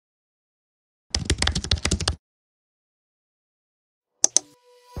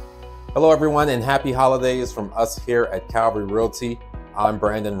Hello everyone and happy holidays from us here at Calvary Realty. I'm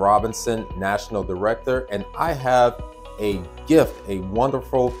Brandon Robinson, National Director, and I have a gift, a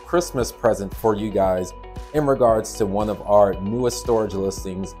wonderful Christmas present for you guys in regards to one of our newest storage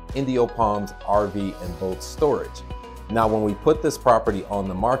listings, Indio Palms RV and Boat Storage. Now, when we put this property on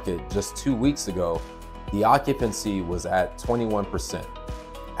the market just 2 weeks ago, the occupancy was at 21%.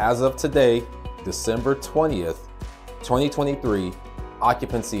 As of today, December 20th, 2023,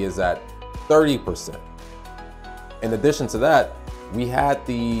 occupancy is at 30%. In addition to that, we had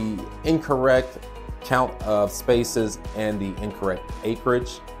the incorrect count of spaces and the incorrect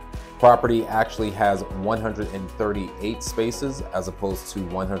acreage. Property actually has 138 spaces as opposed to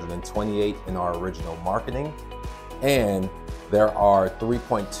 128 in our original marketing. And there are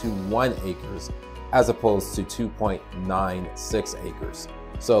 3.21 acres as opposed to 2.96 acres.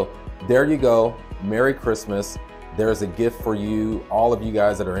 So there you go. Merry Christmas. There's a gift for you, all of you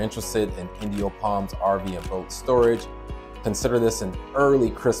guys that are interested in Indio Palms RV and Boat Storage. Consider this an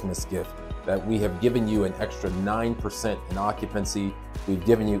early Christmas gift that we have given you an extra 9% in occupancy. We've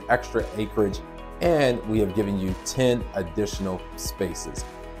given you extra acreage, and we have given you 10 additional spaces.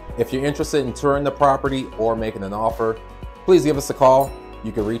 If you're interested in touring the property or making an offer, please give us a call.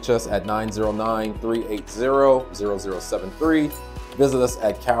 You can reach us at 909-380-0073. Visit us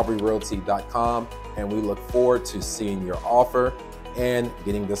at calvaryrealty.com, and we look forward to seeing your offer and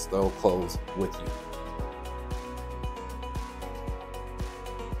getting this deal closed with you.